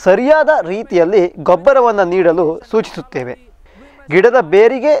ಸರಿಯಾದ ರೀತಿಯಲ್ಲಿ ಗೊಬ್ಬರವನ್ನು ನೀಡಲು ಸೂಚಿಸುತ್ತೇವೆ. ಗಿಡದ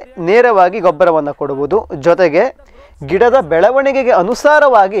ಬೇರಿಗೆ ನೇರವಾಗಿ ಗೊಬ್ಬರವನ್ನು ಕೊಡುವುದು ಜೊತೆಗೆ ಗಿಡದ ಬೆಳವಣಿಗೆಗೆ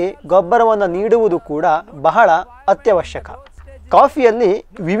ಅನುಸಾರವಾಗಿ ಗೊಬ್ಬರವನ್ನು ನೀಡುವುದು ಕೂಡ ಬಹಳ ಅತ್ಯವಶ್ಯಕ. ಕಾಫಿಯಲ್ಲಿ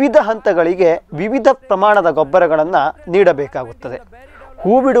ವಿವಿಧ ಹಂತಗಳಿಗೆ ವಿವಿಧ ಪ್ರಮಾಣದ ಗೊಬ್ಬರಗಳನ್ನು ನೀಡಬೇಕಾಗುತ್ತದೆ.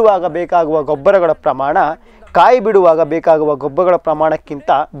 ಹೂ ಬಿಡುವಾಗ ಬೇಕಾಗುವ ಗೊಬ್ಬರಗಳ ಪ್ರಮಾಣ ಕಾಯಿ ಬಿಡುವಾಗ ಬೇಕಾಗುವ ಗೊಬ್ಬರಗಳ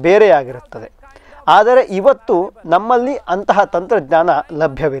ಪ್ರಮಾಣಕ್ಕಿಂತ ಬೇರೆಯಾಗಿರುತ್ತದೆ. ಆದರೆ ಇವತ್ತು ನಮ್ಮಲ್ಲಿ ಅಂತಹ ತಂತ್ರಜ್ಞಾನ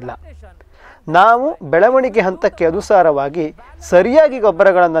ಲಭ್ಯವಿಲ್ಲ. ನಾವು ಬೆಳವಣಿಗೆ ಹಂತಕ್ಕೆ ಅನುಸಾರವಾಗಿ ಸರಿಯಾಗಿ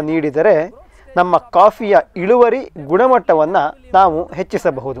ಗೊಬ್ಬರಗಳನ್ನು ನೀಡಿದರೆ ನಮ್ಮ ಕಾಫಿಯ ಇಳುವರಿ ಗುಣಮಟ್ಟವನ್ನು ನಾವು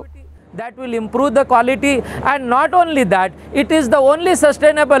ಹೆಚ್ಚಿಸಬಹುದು. That will improve the quality, and not only that, it is the only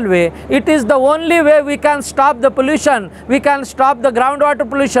sustainable way, it is the only way we can stop the pollution, we can stop the groundwater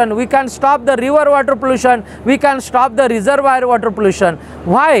pollution, we can stop the river water pollution, we can stop the reservoir water pollution.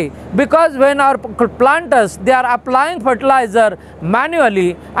 Why? Because when our planters, they are applying fertilizer manually,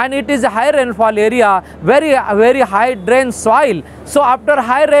 and it is a high rainfall area, very high drain soil. So after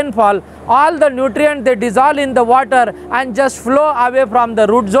high rainfall, all the nutrients they dissolve in the water and just flow away from the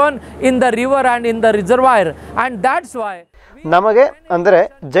root zone in the river and in the reservoir, and that's why ನಮಗೆ ಅಂದರೆ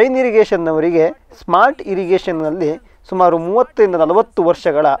Jain ಇರಿಗೇಷನ್ನವರಿಗೆ smart ಇರಿಗೇಷನ್ನಲ್ಲಿ ಸುಮಾರು 30-40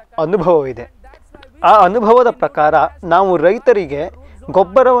 ವರ್ಷಗಳ ಅನುಭವವಿದೆ. ಆ ಅನುಭವದ ಪ್ರಕಾರ ನಾವು ರೈತರಿಗೆ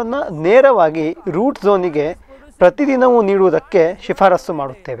ಗೊಬ್ಬರವನ್ನು ನೇರವಾಗಿ ರೂಟ್ ಝೋನಿಗೆ ಪ್ರತಿದಿನವೂ ನೀಡುವುದಕ್ಕೆ ಶಿಫಾರಸು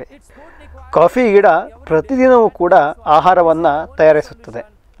ಮಾಡುತ್ತೇವೆ. ಕಾಫಿ ಗಿಡ ಪ್ರತಿದಿನವೂ ಕೂಡ ಆಹಾರವನ್ನು ತಯಾರಿಸುತ್ತದೆ.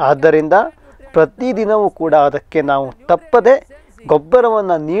 ಆದ್ದರಿಂದ ಪ್ರತಿದಿನವೂ ಕೂಡ ಅದಕ್ಕೆ ನಾವು ತಪ್ಪದೆ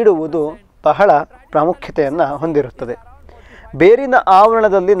ಗೊಬ್ಬರವನ್ನು ನೀಡುವುದು ಬಹಳ ಪ್ರಾಮುಖ್ಯತೆಯನ್ನು ಹೊಂದಿರುತ್ತದೆ. ಬೇರಿನ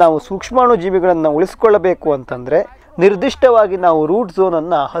ಆವರಣದಲ್ಲಿ ನಾವು ಸೂಕ್ಷ್ಮಾಣುಜೀವಿಗಳನ್ನು ಉಳಿಸಿಕೊಳ್ಳಬೇಕು ಅಂತಂದರೆ ನಿರ್ದಿಷ್ಟವಾಗಿ ನಾವು ರೂಟ್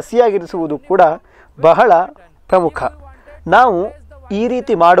ಝೋನನ್ನು ಹಸಿಯಾಗಿರಿಸುವುದು ಕೂಡ ಬಹಳ ಪ್ರಮುಖ. ನಾವು ಈ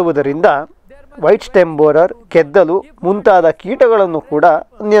ರೀತಿ ಮಾಡುವುದರಿಂದ ವೈಟ್ ಸ್ಟೆಮ್ ಬೋರರ್, ಕೆದ್ದಲು ಮುಂತಾದ ಕೀಟಗಳನ್ನು ಕೂಡ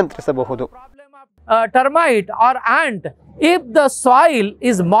ನಿಯಂತ್ರಿಸಬಹುದು. termite or ant, if the soil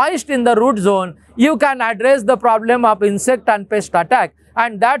is moist in the root zone, you can address the problem of insect and pest attack,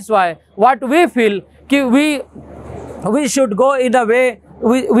 and that's why what we feel we should go in a way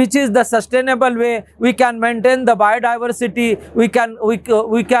which is the sustainable way. We can maintain the biodiversity, we can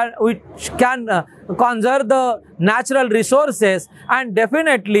conserve the natural resources, and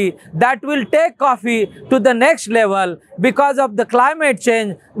definitely that will take coffee to the next level. Because of the climate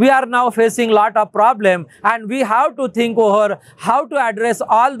change, we are now facing lot of problem, and we have to think over how to address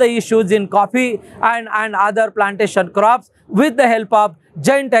all the issues in coffee and other plantation crops with the help of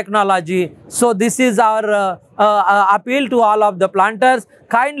Jain technology. So this is our appeal to all of the planters.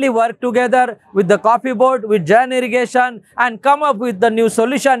 Kindly work together with the coffee board, with Jain irrigation, and come up with the new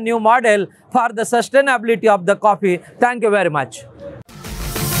solution, new model for the sustainability of the coffee. Thank you very much.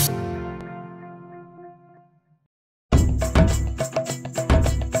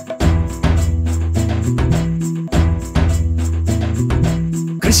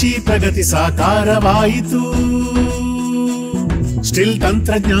 ಕೃಷಿ ಪ್ರಗತಿ ಸಾಕಾರವಾಯಿತು, still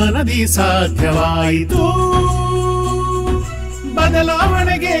ತಂತ್ರಜ್ಞಾನದಿ ಸಾಧ್ಯವಾಯಿತು,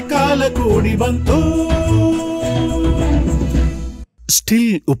 ಬದಲಾವಣೆಗೆ ಕಾಲ ಕೂಡಿ ಬಂತು.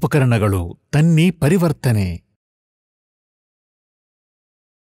 Still ಉಪಕರಣಗಳು ತನ್ನಿ ಪರಿವರ್ತನೆ.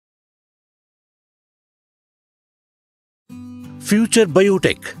 Future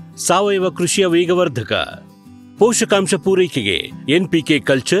biotech ಸಾವಯವ ಕೃಷಿಯ ವೇಗವರ್ಧಕ. ಪೋಷಕಾಂಶ ಪೂರೈಕೆಗೆ ಎನ್ಪಿಕೆ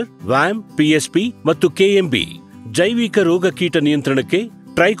ಕಲ್ಚರ್, ವ್ಯಾಮ್, ಪಿಎಸ್ಪಿ ಮತ್ತು ಕೆಎಂಬಿ. ಜೈವಿಕ ರೋಗ ಕೀಟ ನಿಯಂತ್ರಣಕ್ಕೆ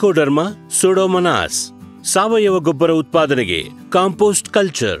ಟ್ರೈಕೋಡರ್ಮಾ, ಸೂಡೋಮೊನಾಸ್. ಸಾವಯವ ಗೊಬ್ಬರ ಉತ್ಪಾದನೆಗೆ ಕಾಂಪೋಸ್ಟ್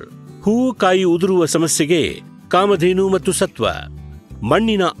ಕಲ್ಚರ್. ಹೂವು ಕಾಯಿ ಉದುರುವ ಸಮಸ್ಯೆಗೆ ಕಾಮಧೇನು ಮತ್ತು ಸತ್ವ.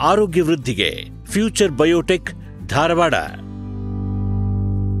 ಮಣ್ಣಿನ ಆರೋಗ್ಯ ವೃದ್ಧಿಗೆ ಫ್ಯೂಚರ್ ಬಯೋಟೆಕ್, ಧಾರವಾಡ.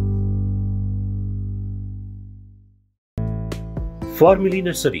 ಫಾರ್ಮಿಲಿ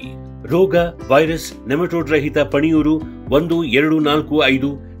ನರ್ಸರಿ. ರೋಗ, ವೈರಸ್, ನೆಮಟೋಡ್ ರಹಿತ ಪಣಿಯೂರು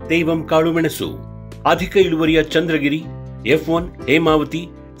 1245 ತೇವಂ ಕಾಳುಮೆಣಸು. ಅಧಿಕ ಇಳುವರಿಯ Chandragiri, F1, Hemavathi,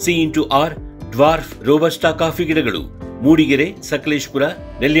 C/R, dwarf, robusta coffee ಗಿಡಗಳು. ಮೂಡಿಗೆರೆ, ಸಕಲೇಶ್ಪುರ,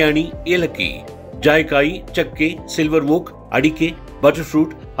 ನೆಲ್ಯಾಣಿ, ಏಲಕ್ಕಿ, ಜಾಯ್ಕಾಯಿ, ಚಕ್ಕೆ, ಸಿಲ್ವರ್ ಓಕ್, ಅಡಿಕೆ, ಬಟರ್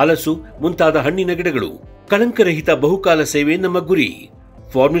ಫ್ರೂಟ್, ಹಲಸು ಮುಂತಾದ ಹಣ್ಣಿನ ಗಿಡಗಳು. ಕಳಂಕರಹಿತ ಬಹುಕಾಲ ಸೇವೆ ನಮ್ಮ ಗುರಿ.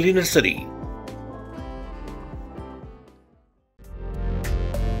 ಫಾರ್ಮಿಲಿ ನರ್ಸರಿ.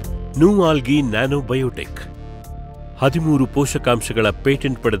 ನೂಆಲ್ಗಿ ನ್ಯಾನೋ ಬಯೋಟೆಕ್ 13 ಪೋಷಕಾಂಶಗಳ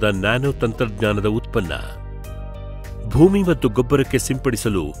ಪೇಟೆಂಟ್ ಪಡೆದ ನ್ಯಾನೋ ತಂತ್ರಜ್ಞಾನದ ಉತ್ಪನ್ನ. ಭೂಮಿ ಮತ್ತು ಗೊಬ್ಬರಕ್ಕೆ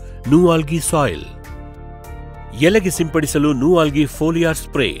ಸಿಂಪಡಿಸಲು ನೂಆಲ್ಗಿ ಸಾಯಿಲ್, ಎಲೆಗೆ ಸಿಂಪಡಿಸಲು ನೂಆಲ್ಗಿ ಫೋಲಿಯಾರ್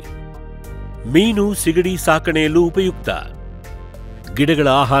ಸ್ಪ್ರೇ. ಮೀನು, ಸಿಗಡಿ ಸಾಕಣೆಯಲ್ಲೂ ಉಪಯುಕ್ತ. ಗಿಡಗಳ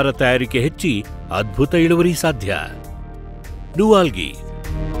ಆಹಾರ ತಯಾರಿಕೆ ಹೆಚ್ಚಿ ಅದ್ಭುತ ಇಳುವರಿ ಸಾಧ್ಯ. ನೂಆಲ್ಗಿ.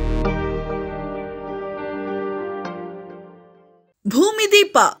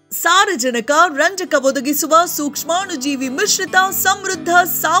 ಭೂಮಿದೀಪ ಸಾರಜನಕ, ರಂಜಕ ಒದಗಿಸುವ ಸೂಕ್ಷ್ಮಾಣುಜೀವಿ ಮಿಶ್ರಿತ ಸಮೃದ್ಧ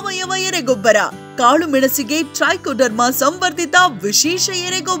ಸಾವಯವ ಎರೆಗೊಬ್ಬರ. ಕಾಳು ಮೆಣಸಿಗೆ ಟ್ರೈಕೋಡರ್ಮಾ ಸಂವರ್ಧಿತ ವಿಶೇಷ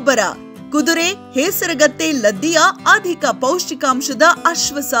ಎರೆಗೊಬ್ಬರ. ಕುದುರೆ, ಹೇಸರಗತ್ತೆ, ಲದ್ದಿಯ ಅಧಿಕ ಪೌಷ್ಟಿಕಾಂಶದ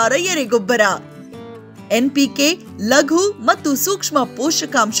ಅಶ್ವಸಾರ ಎರೆಗೊಬ್ಬರ. ಎನ್ಪಿಕೆ, ಲಘು ಮತ್ತು ಸೂಕ್ಷ್ಮ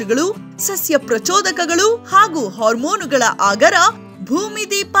ಪೋಷಕಾಂಶಗಳು, ಸಸ್ಯ ಪ್ರಚೋದಕಗಳು ಹಾಗೂ ಹಾರ್ಮೋನುಗಳ ಆಗರ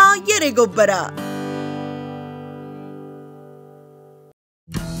ಭೂಮಿದೀಪ ಎರೆಗೊಬ್ಬರ.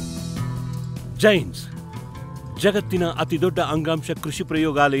 ಜಗತ್ತಿನ ಅತಿದೊಡ್ಡ ಅಂಗಾಂಶ ಕೃಷಿ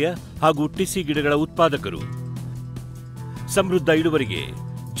ಪ್ರಯೋಗಾಲಯ ಹಾಗೂ ಟಿಸಿ ಗಿಡಗಳ ಉತ್ಪಾದಕರು. ಸಮೃದ್ಧ ಇಳುವರಿಗೆ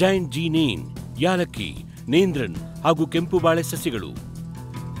ಜೈನ್ ಜೀನೇನ್, ಯಾಲಕ್ಕಿ, ನೇಂದ್ರನ್ ಹಾಗೂ ಕೆಂಪು ಬಾಳೆ ಸಸಿಗಳು,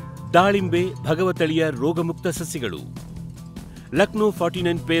 ದಾಳಿಂಬೆ, ಭಗವತಳಿಯ ರೋಗಮುಕ್ತ ಸಸಿಗಳು, ಲಕ್ನೋ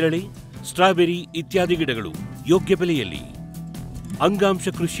 49 ಪೇರಳೆ, ಸ್ಟ್ರಾಬೆರಿ ಇತ್ಯಾದಿ ಗಿಡಗಳು ಯೋಗ್ಯ ಬೆಲೆಯಲ್ಲಿ. ಅಂಗಾಂಶ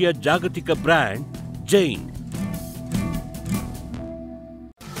ಕೃಷಿಯ ಜಾಗತಿಕ ಬ್ರ್ಯಾಂಡ್ ಜೈನ್.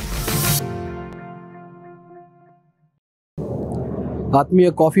 ಆತ್ಮೀಯ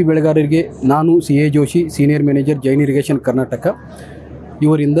ಕಾಫಿ ಬೆಳೆಗಾರರಿಗೆ ನಾನು CA Joshi, senior manager, Jain irrigation Karnataka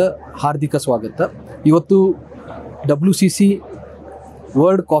ಇವರಿಂದ ಹಾರ್ದಿಕ ಸ್ವಾಗತ. ಇವತ್ತು WCC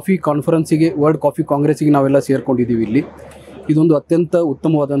world coffee ಕಾನ್ಫರೆನ್ಸಿಗೆ, world coffee ಕಾಂಗ್ರೆಸ್ಸಿಗೆ ನಾವೆಲ್ಲ ಸೇರಿಕೊಂಡಿದ್ದೀವಿ. ಇಲ್ಲಿ ಇದೊಂದು ಅತ್ಯಂತ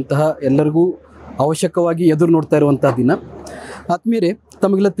ಉತ್ತಮವಾದಂತಹ, ಎಲ್ಲರಿಗೂ ಅವಶ್ಯಕವಾಗಿ ಎದುರು ನೋಡ್ತಾ ಇರುವಂತಹ ದಿನ. ಆತ್ಮೀಯರೇ,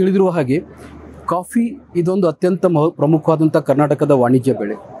 ತಮಗೆಲ್ಲ ತಿಳಿದಿರುವ ಹಾಗೆ ಕಾಫಿ ಇದೊಂದು ಅತ್ಯಂತ ಪ್ರಮುಖವಾದಂಥ ಕರ್ನಾಟಕದ ವಾಣಿಜ್ಯ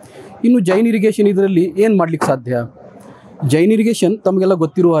ಬೆಳೆ. ಇನ್ನು ಜೈನ್ ಇರಿಗೇಷನ್ ಇದರಲ್ಲಿ ಏನು ಮಾಡಲಿಕ್ಕೆ ಸಾಧ್ಯ? ಜೈನ್ ಇರಿಗೇಷನ್ ತಮಗೆಲ್ಲ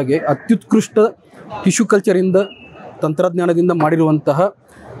ಗೊತ್ತಿರುವ ಹಾಗೆ ಅತ್ಯುತ್ಕೃಷ್ಟ ಟಿಶ್ಯೂ ಕಲ್ಚರಿಂದ, ತಂತ್ರಜ್ಞಾನದಿಂದ ಮಾಡಿರುವಂತಹ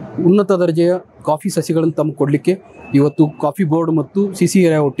ಉನ್ನತ ದರ್ಜೆಯ ಕಾಫಿ ಸಸಿಗಳನ್ನು ತಮಗೆ ಕೊಡಲಿಕ್ಕೆ ಇವತ್ತು ಕಾಫಿ ಬೋರ್ಡ್ ಮತ್ತು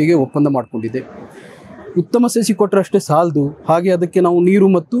CCI ಒಟ್ಟಿಗೆ ಒಪ್ಪಂದ ಮಾಡಿಕೊಂಡಿದೆ. ಉತ್ತಮ ಸಸಿ ಕೊಟ್ಟರಷ್ಟೇ ಸಾಲದು, ಹಾಗೆ ಅದಕ್ಕೆ ನಾವು ನೀರು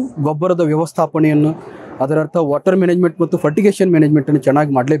ಮತ್ತು ಗೊಬ್ಬರದ ವ್ಯವಸ್ಥಾಪನೆಯನ್ನು, ಅದರರ್ಥ ವಾಟರ್ ಮ್ಯಾನೇಜ್ಮೆಂಟ್ ಮತ್ತು ಫರ್ಟಿಗೇಷನ್ ಮ್ಯಾನೇಜ್ಮೆಂಟನ್ನು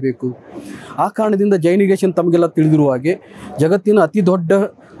ಚೆನ್ನಾಗಿ ಮಾಡಲೇಬೇಕು. ಆ ಕಾರಣದಿಂದ ಜೈನ್ ಇರಿಗೇಷನ್ ತಮಗೆಲ್ಲ ತಿಳಿದಿರುವ ಹಾಗೆ ಜಗತ್ತಿನ ಅತಿ ದೊಡ್ಡ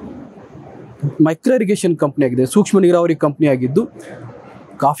ಮೈಕ್ರೋ ಇರಿಗೇಷನ್ ಕಂಪ್ನಿ ಆಗಿದೆ, ಸೂಕ್ಷ್ಮ ನೀರಾವರಿ ಕಂಪ್ನಿ ಆಗಿದ್ದು,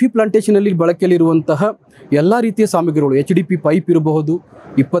 ಕಾಫಿ ಪ್ಲಾಂಟೇಷನಲ್ಲಿ ಬಳಕೆಯಲ್ಲಿರುವಂತಹ ಎಲ್ಲ ರೀತಿಯ ಸಾಮಗ್ರಿಗಳು, HDP ಪೈಪ್ ಇರಬಹುದು,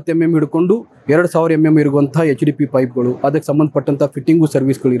 20 mm ಹಿಡ್ಕೊಂಡು 2000 mm ಇರುವಂತಹ HDP ಪೈಪ್ಗಳು, ಅದಕ್ಕೆ ಸಂಬಂಧಪಟ್ಟಂಥ ಫಿಟ್ಟಿಂಗು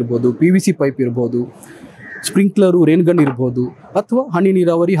ಸರ್ವಿಸ್ಗಳು ಇರ್ಬೋದು, PVC ಪೈಪ್ ಇರ್ಬೋದು, ಸ್ಪ್ರಿಂಕ್ಲರು, ರೇನ್ ಗನ್ ಇರ್ಬೋದು, ಅಥವಾ ಹನಿ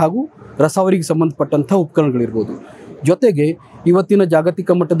ನೀರಾವರಿ ಹಾಗೂ ರಸಾವರಿಗೆ ಸಂಬಂಧಪಟ್ಟಂಥ ಉಪಕರಣಗಳಿರ್ಬೋದು. ಜೊತೆಗೆ ಇವತ್ತಿನ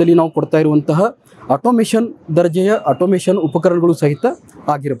ಜಾಗತಿಕ ಮಟ್ಟದಲ್ಲಿ ನಾವು ಕೊಡ್ತಾ ಇರುವಂತಹ ಆಟೋಮೇಷನ್ ದರ್ಜೆಯ ಆಟೋಮೇಷನ್ ಉಪಕರಣಗಳು ಸಹಿತ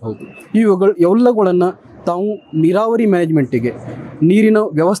ಆಗಿರಬಹುದು. ಇವೆಲ್ಲಗಳನ್ನು ತಾವು ನೀರಾವರಿ ಮ್ಯಾನೇಜ್ಮೆಂಟಿಗೆ, ನೀರಿನ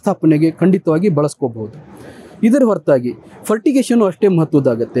ವ್ಯವಸ್ಥಾಪನೆಗೆ ಖಂಡಿತವಾಗಿ ಬಳಸ್ಕೋಬಹುದು. ಇದರ ಹೊರತಾಗಿ ಫರ್ಟಿಗೇಷನು ಅಷ್ಟೇ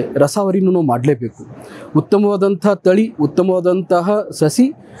ಮಹತ್ವದಾಗತ್ತೆ. ರಸಾವರಿನೂ ನಾವು ಮಾಡಲೇಬೇಕು. ಉತ್ತಮವಾದಂಥ ತಳಿ, ಉತ್ತಮವಾದಂತಹ ಸಸಿ,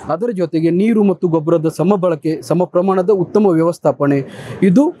 ಅದರ ಜೊತೆಗೆ ನೀರು ಮತ್ತು ಗೊಬ್ಬರದ ಸಮಬಳಕೆ, ಸಮ ಪ್ರಮಾಣದ ಉತ್ತಮ ವ್ಯವಸ್ಥಾಪನೆ,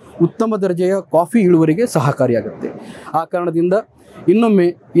 ಇದು ಉತ್ತಮ ದರ್ಜೆಯ ಕಾಫಿ ಇಳುವರಿಗೆ ಸಹಕಾರಿಯಾಗುತ್ತೆ. ಆ ಕಾರಣದಿಂದ ಇನ್ನೊಮ್ಮೆ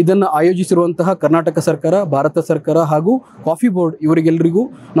ಇದನ್ನು ಆಯೋಜಿಸಿರುವಂತಹ ಕರ್ನಾಟಕ ಸರ್ಕಾರ, ಭಾರತ ಸರ್ಕಾರ ಹಾಗೂ ಕಾಫಿ ಬೋರ್ಡ್ ಇವರಿಗೆಲ್ಲರಿಗೂ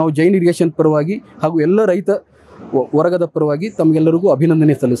ನಾವು ಜೈನ್ ಇರಿಗೇಷನ್ ಪರವಾಗಿ ಹಾಗೂ ಎಲ್ಲ ರೈತ ವರ್ಗದ ಪರವಾಗಿ ತಮಗೆಲ್ಲರಿಗೂ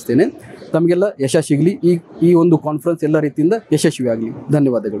ಅಭಿನಂದನೆ ಸಲ್ಲಿಸ್ತೇನೆ. ತಮಗೆಲ್ಲ ಯಶಸ್ಸಿಗಲಿ. ಈ ಒಂದು ಕಾನ್ಫರೆನ್ಸ್ ಎಲ್ಲ ರೀತಿಯಿಂದ ಯಶಸ್ವಿಯಾಗಲಿ.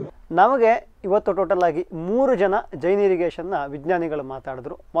 ಧನ್ಯವಾದಗಳು. ನಮಗೆ ಇವತ್ತು ಟೋಟಲ್ ಆಗಿ 3 ಜನ ಜೈನ್ ಇರಿಗೇಷನ್ನ ವಿಜ್ಞಾನಿಗಳು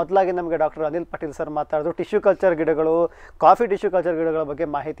ಮಾತಾಡಿದ್ರು. ಮೊದಲಾಗಿ ನಮಗೆ ಡಾಕ್ಟರ್ ಅನಿಲ್ ಪಾಟೀಲ್ ಸರ್ ಮಾತಾಡಿದ್ರು. ಟಿಶ್ಯೂ ಕಲ್ಚರ್ ಗಿಡಗಳು, ಕಾಫಿ ಟಿಶ್ಯೂ ಕಲ್ಚರ್ ಗಿಡಗಳ ಬಗ್ಗೆ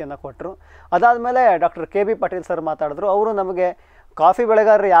ಮಾಹಿತಿಯನ್ನು ಕೊಟ್ಟರು. ಅದಾದಮೇಲೆ ಡಾಕ್ಟರ್ KB ಪಾಟೀಲ್ ಸರ್ ಮಾತಾಡಿದ್ರು. ಅವರು ನಮಗೆ ಕಾಫಿ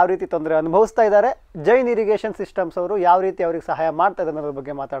ಬೆಳೆಗಾರರು ಯಾವ ರೀತಿ ತೊಂದರೆ ಅನುಭವಿಸ್ತಾ ಇದ್ದಾರೆ, ಜೈನ್ ಇರಿಗೇಷನ್ ಸಿಸ್ಟಮ್ಸ್ ಅವರು ಯಾವ ರೀತಿ ಅವ್ರಿಗೆ ಸಹಾಯ ಮಾಡ್ತಾ ಇದ್ದಾರೆ ಅನ್ನೋದ್ರ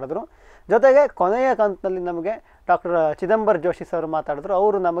ಬಗ್ಗೆ ಮಾತಾಡಿದ್ರು. ಜೊತೆಗೆ ಕೊನೆಯ ಕಂತಿನಲ್ಲಿ ನಮಗೆ ಡಾಕ್ಟರ್ ಚಿದಂಬರ್ ಜೋಶಿ ಸರ್ ಮಾತಾಡಿದ್ರು.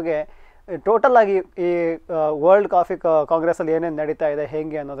 ಅವರು ನಮಗೆ ಟೋಟಲ್ ಆಗಿ ಈ ವರ್ಲ್ಡ್ ಕಾಫಿ ಕಾಂಗ್ರೆಸ್ಸಲ್ಲಿ ಏನೇನು ನಡೀತಾ ಇದೆ,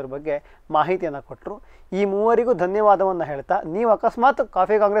 ಹೇಗೆ ಅನ್ನೋದ್ರ ಬಗ್ಗೆ ಮಾಹಿತಿಯನ್ನು ಕೊಟ್ಟರು. ಈ ಮೂವರಿಗೂ ಧನ್ಯವಾದವನ್ನು ಹೇಳ್ತಾ, ನೀವು ಅಕಸ್ಮಾತ್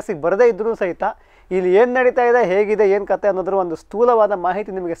ಕಾಫಿ ಕಾಂಗ್ರೆಸ್ಸಿಗೆ ಬರದೇ ಇದ್ದರೂ ಸಹಿತ ಇಲ್ಲಿ ಏನು ನಡೀತಾ ಇದೆ, ಹೇಗಿದೆ, ಏನು ಕತೆ ಅನ್ನೋದ್ರ ಒಂದು ಸ್ಥೂಲವಾದ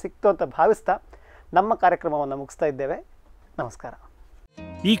ಮಾಹಿತಿ ನಿಮಗೆ ಸಿಕ್ತು ಅಂತ ಭಾವಿಸ್ತಾ ನಮ್ಮ ಕಾರ್ಯಕ್ರಮವನ್ನು ಮುಗಿಸ್ತಾ ಇದ್ದೇವೆ. ನಮಸ್ಕಾರ.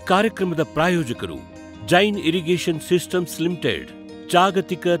 ಈ ಕಾರ್ಯಕ್ರಮದ ಪ್ರಾಯೋಜಕರು ಜೈನ್ ಇರಿಗೇಷನ್ ಸಿಸ್ಟಮ್ಸ್ ಲಿಮಿಟೆಡ್,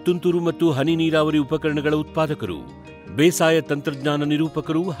 ಜಾಗತಿಕ ತುಂತುರು ಮತ್ತು ಹನಿ ನೀರಾವರಿ ಉಪಕರಣಗಳ ಉತ್ಪಾದಕರು, ಬೇಸಾಯ ತಂತ್ರಜ್ಞಾನ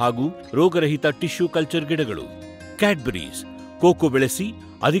ನಿರೂಪಕರು ಹಾಗೂ ರೋಗರಹಿತ ಟಿಶ್ಯೂ ಕಲ್ಚರ್ ಗಿಡಗಳು, ಕ್ಯಾಡ್ಬರೀಸ್, ಕೋಕೋ ಬೆಳೆಸಿ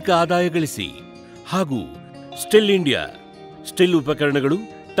ಅಧಿಕ ಆದಾಯ ಗಳಿಸಿ, ಹಾಗೂ ಸ್ಟಿಲ್ ಇಂಡಿಯಾ, ಸ್ಟಿಲ್ ಉಪಕರಣಗಳು,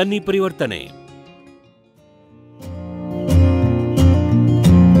 ತನ್ನಿ ಪರಿವರ್ತನೆ.